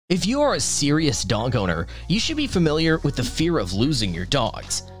If you are a serious dog owner, you should be familiar with the fear of losing your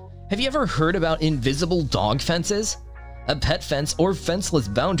dogs. Have you ever heard about invisible dog fences? A pet fence or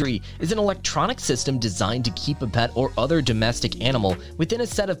fenceless boundary is an electronic system designed to keep a pet or other domestic animal within a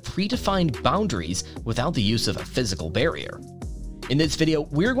set of predefined boundaries without the use of a physical barrier. In this video,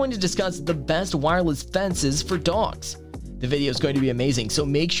 we're going to discuss the best wireless fences for dogs. The video is going to be amazing, so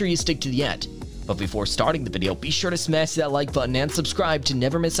make sure you stick to the end. But before starting the video, be sure to smash that like button and subscribe to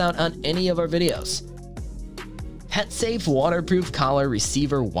never miss out on any of our videos. PetSafe Waterproof Collar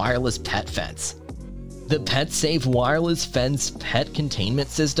Receiver Wireless Pet Fence. The PetSafe Wireless Fence Pet Containment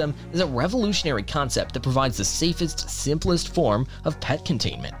System is a revolutionary concept that provides the safest, simplest form of pet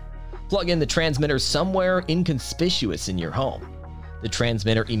containment. Plug in the transmitter somewhere inconspicuous in your home. The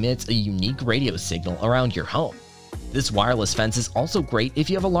transmitter emits a unique radio signal around your home. This wireless fence is also great if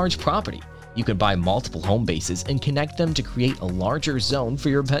you have a large property. You can buy multiple home bases and connect them to create a larger zone for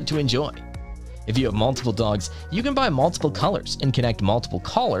your pet to enjoy. If you have multiple dogs, you can buy multiple colors and connect multiple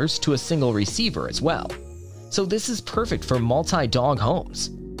collars to a single receiver as well. So this is perfect for multi-dog homes.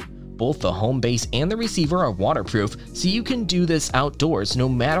 Both the home base and the receiver are waterproof, so you can do this outdoors no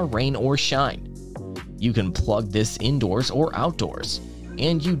matter rain or shine. You can plug this indoors or outdoors,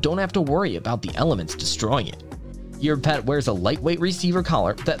 and you don't have to worry about the elements destroying it. Your pet wears a lightweight receiver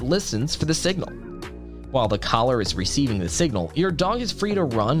collar that listens for the signal. While the collar is receiving the signal, your dog is free to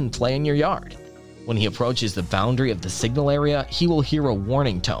run and play in your yard. When he approaches the boundary of the signal area, he will hear a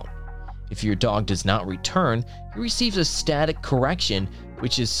warning tone. If your dog does not return, he receives a static correction,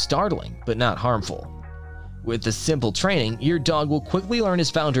 which is startling but not harmful. With the simple training, your dog will quickly learn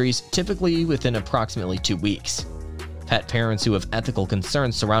his boundaries, typically within approximately 2 weeks. Pet parents who have ethical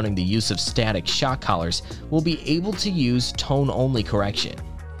concerns surrounding the use of static shock collars will be able to use tone-only correction.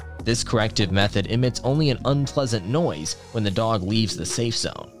 This corrective method emits only an unpleasant noise when the dog leaves the safe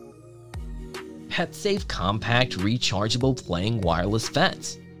zone. PetSafe Compact Rechargeable Playing Wireless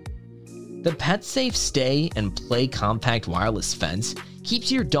Fence. The PetSafe Stay and Play Compact Wireless Fence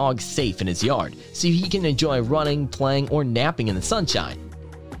keeps your dog safe in his yard so he can enjoy running, playing, or napping in the sunshine.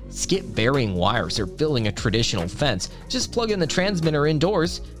 Skip burying wires or building a traditional fence. Just plug in the transmitter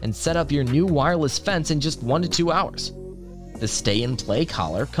indoors and set up your new wireless fence in just 1 to 2 hours. The Stay and Play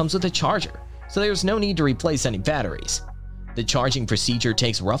collar comes with a charger, so there's no need to replace any batteries. The charging procedure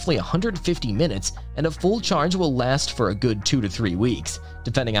takes roughly 150 minutes, and a full charge will last for a good 2 to 3 weeks,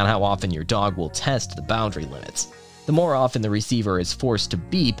 depending on how often your dog will test the boundary limits. The more often the receiver is forced to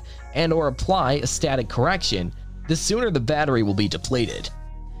beep and/or apply a static correction, the sooner the battery will be depleted.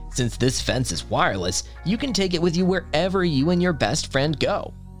 Since this fence is wireless, you can take it with you wherever you and your best friend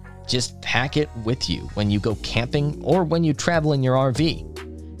go. Just pack it with you when you go camping or when you travel in your RV.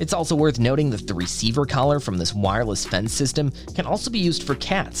 It's also worth noting that the receiver collar from this wireless fence system can also be used for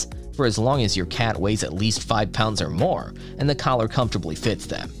cats, for as long as your cat weighs at least 5 pounds or more and the collar comfortably fits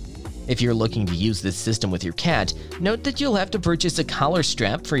them. If you're looking to use this system with your cat, note that you'll have to purchase a collar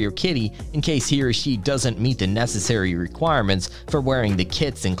strap for your kitty in case he or she doesn't meet the necessary requirements for wearing the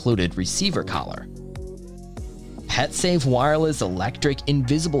kit's included receiver collar. PetSafe Wireless Electric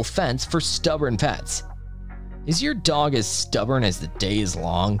Invisible Fence for Stubborn Pets. Is your dog as stubborn as the day is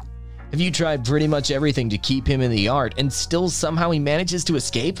long? Have you tried pretty much everything to keep him in the yard and still somehow he manages to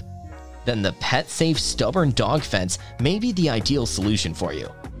escape? Then the PetSafe Stubborn Dog Fence may be the ideal solution for you.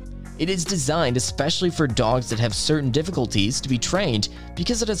 It is designed especially for dogs that have certain difficulties to be trained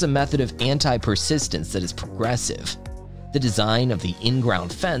because it has a method of anti-persistence that is progressive. The design of the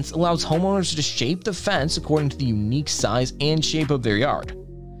in-ground fence allows homeowners to shape the fence according to the unique size and shape of their yard.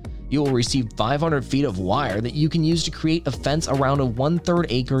 You will receive 500 feet of wire that you can use to create a fence around a 1/3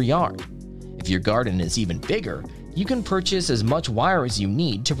 acre yard. If your garden is even bigger, you can purchase as much wire as you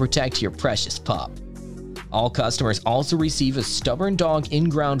need to protect your precious pup. All customers also receive a Stubborn Dog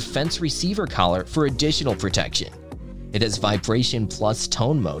in-ground fence receiver collar for additional protection. It has vibration plus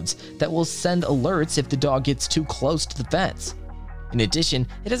tone modes that will send alerts if the dog gets too close to the fence. In addition,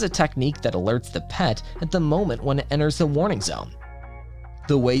 it has a technique that alerts the pet at the moment when it enters the warning zone.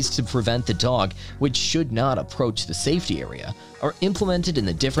 The ways to prevent the dog, which should not approach the safety area, are implemented in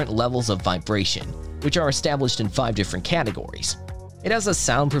the different levels of vibration, which are established in 5 different categories. It has a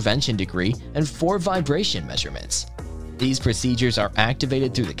sound prevention degree and 4 vibration measurements. These procedures are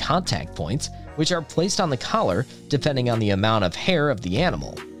activated through the contact points, which are placed on the collar depending on the amount of hair of the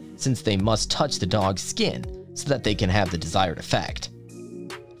animal, since they must touch the dog's skin so that they can have the desired effect.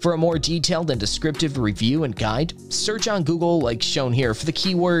 For a more detailed and descriptive review and guide, search on Google like shown here for the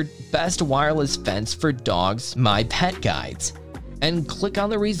keyword Best Wireless Fence for Dogs My Pet Guides, and click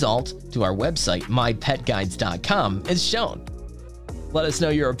on the result to our website mypetguides.com as shown. Let us know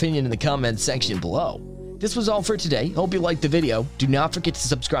your opinion in the comments section below. This was all for today. Hope you liked the video. Do not forget to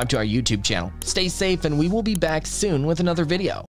subscribe to our YouTube channel. Stay safe, and we will be back soon with another video.